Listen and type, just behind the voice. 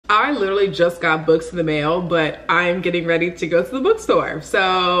I literally just got books in the mail, but I'm getting ready to go to the bookstore.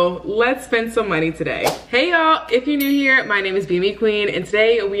 So let's spend some money today. Hey y'all, if you're new here, my name is BME Queen, and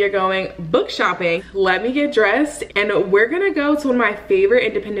today we are going book shopping. Let me get dressed, and we're gonna go to one of my favorite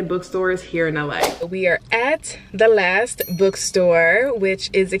independent bookstores here in LA. We are at the Last Bookstore, which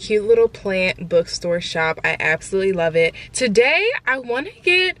is a cute little plant bookstore shop. I absolutely love it. Today, I wanna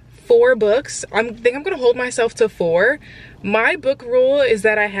get 4 books. I think I'm gonna hold myself to 4. My book rule is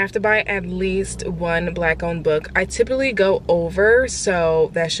that I have to buy at least 1 Black-owned book. I typically go over,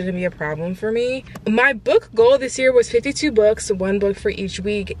 so that shouldn't be a problem for me. My book goal this year was 52 books, 1 book for each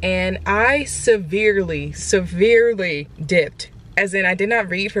week, and I severely dipped. As in, I did not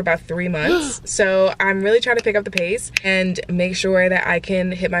read for about 3 months. So I'm really trying to pick up the pace and make sure that I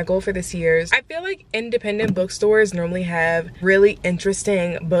can hit my goal for this year. I feel like independent bookstores normally have really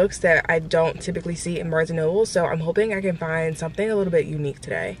interesting books that I don't typically see in Barnes & Noble. So I'm hoping I can find something a little bit unique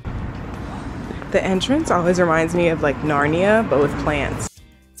today. The entrance always reminds me of like Narnia, but with plants.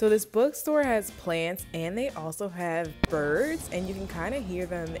 So this bookstore has plants, and they also have birds, and you can kind of hear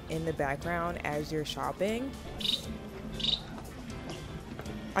them in the background as you're shopping.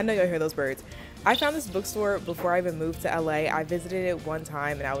 I know you'll hear those birds. I found this bookstore before I even moved to LA. I visited it one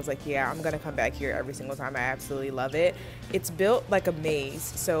time and I was like, yeah, I'm gonna come back here every single time. I absolutely love it. It's built like a maze,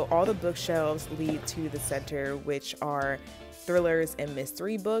 so all the bookshelves lead to the center, which are thrillers and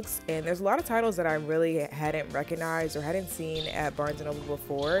mystery books. And there's a lot of titles that I really hadn't recognized or hadn't seen at Barnes & Noble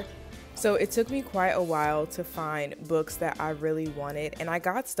before. So it took me quite a while to find books that I really wanted, and I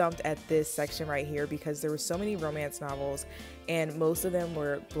got stumped at this section right here because there were so many romance novels and most of them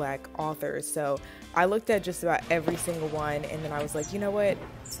were Black authors. So I looked at just about every single one, and then I was like, you know what,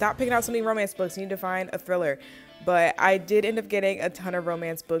 stop picking out so many romance books, you need to find a thriller. But I did end up getting a ton of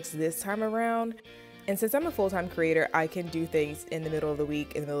romance books this time around. And since I'm a full-time creator, I can do things in the middle of the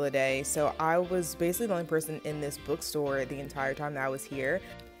week, in the middle of the day. So I was basically the only person in this bookstore the entire time that I was here.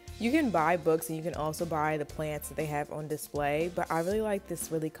 You can buy books and you can also buy the plants that they have on display, but I really like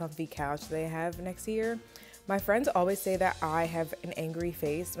this really comfy couch they have next here. My friends always say that I have an angry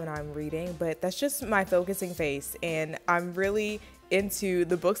face when I'm reading, but that's just my focusing face, and I'm really into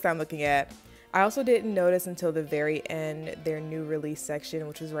the books that I'm looking at. I also didn't notice until the very end their new release section,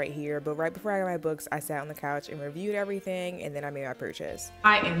 which was right here, but right before I got my books, I sat on the couch and reviewed everything, and then I made my purchase.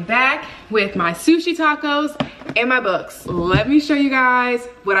 I am back with my sushi tacos and my books. Let me show you guys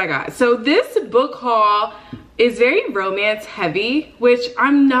what I got. So this book haul is very romance heavy, which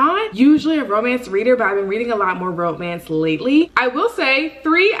I'm not usually a romance reader, but I've been reading a lot more romance lately. I will say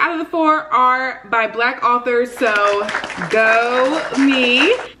 3 out of the 4 are by Black authors, so go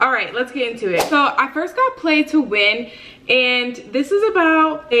me. All right, let's get into it. So I first got Play to Win, and this is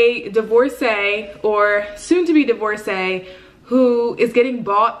about a divorcee, or soon to be divorcee, who is getting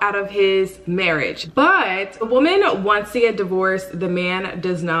bought out of his marriage. But the woman wants to get divorced, the man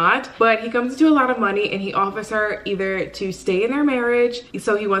does not, but he comes into a lot of money and he offers her either to stay in their marriage,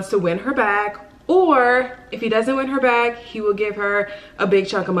 so he wants to win her back, or if he doesn't win her back, he will give her a big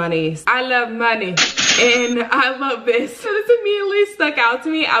chunk of money. I love money and I love this. So this immediately stuck out to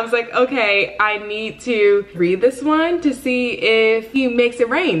me. I was like, okay, I need to read this one to see if he makes it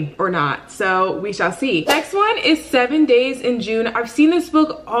rain or not. So we shall see. Next one is 7 Days in June. I've seen this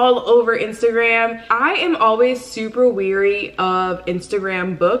book all over Instagram. I am always super weary of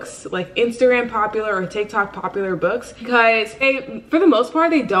Instagram books, like Instagram popular or TikTok popular books, because they, for the most part,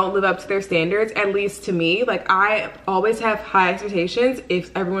 they don't live up to their standards, at least to me. Like, I always have high expectations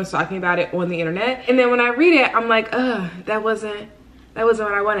if everyone's talking about it on the internet, and then when I read it, I'm like, ugh, that wasn't what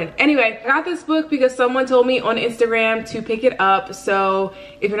I wanted. Anyway, I got this book because someone told me on Instagram to pick it up, so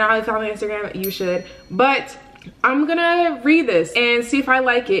if you're not really following Instagram, you should. But I'm gonna read this and see if I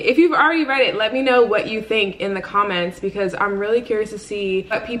like it. If you've already read it, let me know what you think in the comments, because I'm really curious to see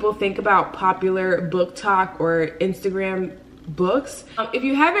what people think about popular book talk or Instagram books. If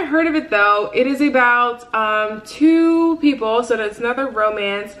you haven't heard of it though, it is about 2 people, so that's another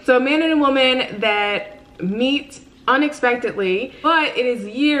romance. So a man and a woman that meet unexpectedly, but it is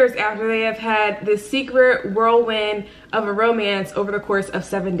years after they have had this secret whirlwind of a romance over the course of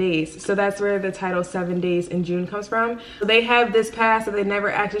 7 days. So that's where the title 7 Days in June comes from. So they have this past that they never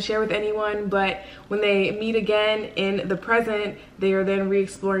actually share with anyone, but when they meet again in the present, they are then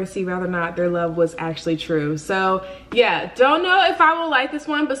re-exploring to see whether or not their love was actually true. So yeah, don't know if I will like this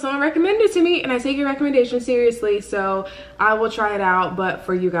one, but someone recommended it to me and I take your recommendation seriously, so I will try it out, but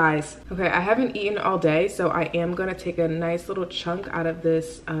for you guys. Okay, I haven't eaten all day, so I am gonna take a nice little chunk out of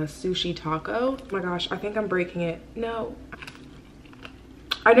this sushi taco. Oh my gosh, I think I'm breaking it. No.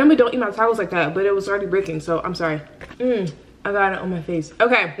 I normally don't eat my tacos like that, but it was already breaking, so I'm sorry. I got it on my face.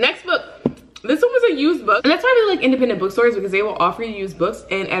 Okay, next book. This one was a used book, and that's why I really like independent bookstores, because they will offer you used books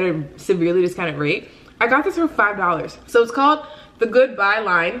and at a severely discounted rate. I got this for $5. So it's called The Goodbye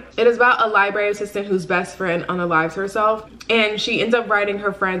Line. It is about a library assistant whose best friend unalives herself, and she ends up writing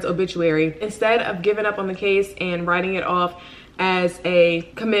her friend's obituary. Instead of giving up on the case and writing it off as a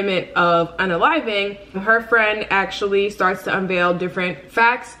commitment of unaliving, her friend actually starts to unveil different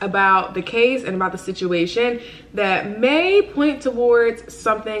facts about the case and about the situation that may point towards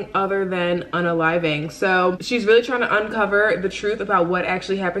something other than unaliving. So she's really trying to uncover the truth about what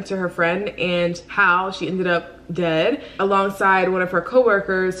actually happened to her friend and how she ended up dead, alongside one of her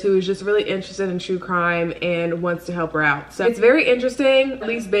coworkers who is just really interested in true crime and wants to help her out. So it's very interesting, at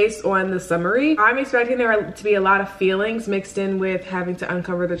least based on the summary. I'm expecting there to be a lot of feelings mixed in with having to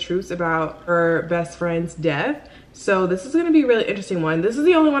uncover the truths about her best friend's death. So this is gonna be a really interesting one. This is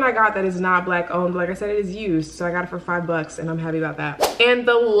the only one I got that is not Black owned, but like I said, it is used. So I got it for $5 and I'm happy about that. And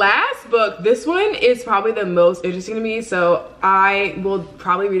the last book, this one is probably the most interesting to me. So I will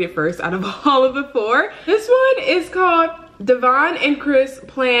probably read it first out of all of the four. This one is called Devon and Chris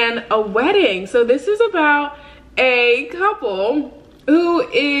Plan a Wedding. So this is about a couple who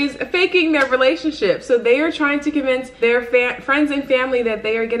is faking their relationship. So they are trying to convince their friends and family that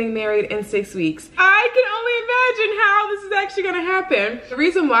they are getting married in 6 weeks. I can only imagine how this is actually gonna happen. The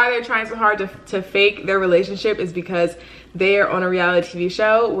reason why they're trying so hard to fake their relationship is because they are on a reality TV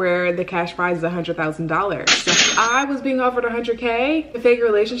show where the cash prize is $100,000. So if I was being offered $100K to fake a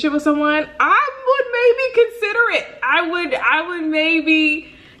relationship with someone, I would maybe consider it. I would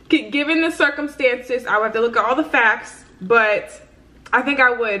maybe, given the circumstances, I would have to look at all the facts, but I think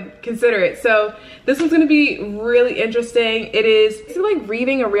I would consider it. So this one's gonna be really interesting. It is like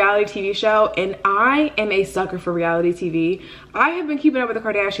reading a reality TV show, and I am a sucker for reality TV. I have been keeping up with the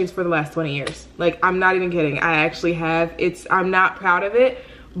Kardashians for the last 20 years. Like, I'm not even kidding. I actually have. I'm not proud of it,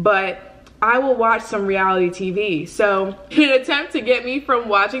 but I will watch some reality TV. So in an attempt to get me from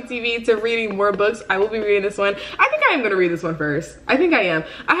watching TV to reading more books, I will be reading this one. I think I am gonna read this one first. I think I am.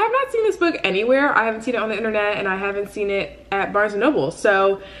 I have not seen this book anywhere. I haven't seen it on the internet, and I haven't seen it at Barnes & Noble.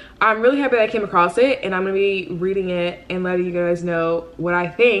 So I'm really happy that I came across it, and I'm gonna be reading it and letting you guys know what I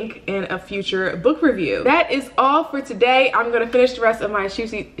think in a future book review. That is all for today. I'm gonna finish the rest of my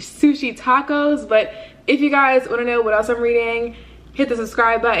sushi tacos, but if you guys wanna know what else I'm reading, hit the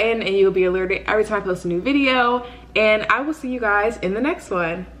subscribe button and you'll be alerted every time I post a new video. And I will see you guys in the next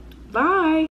one. Bye.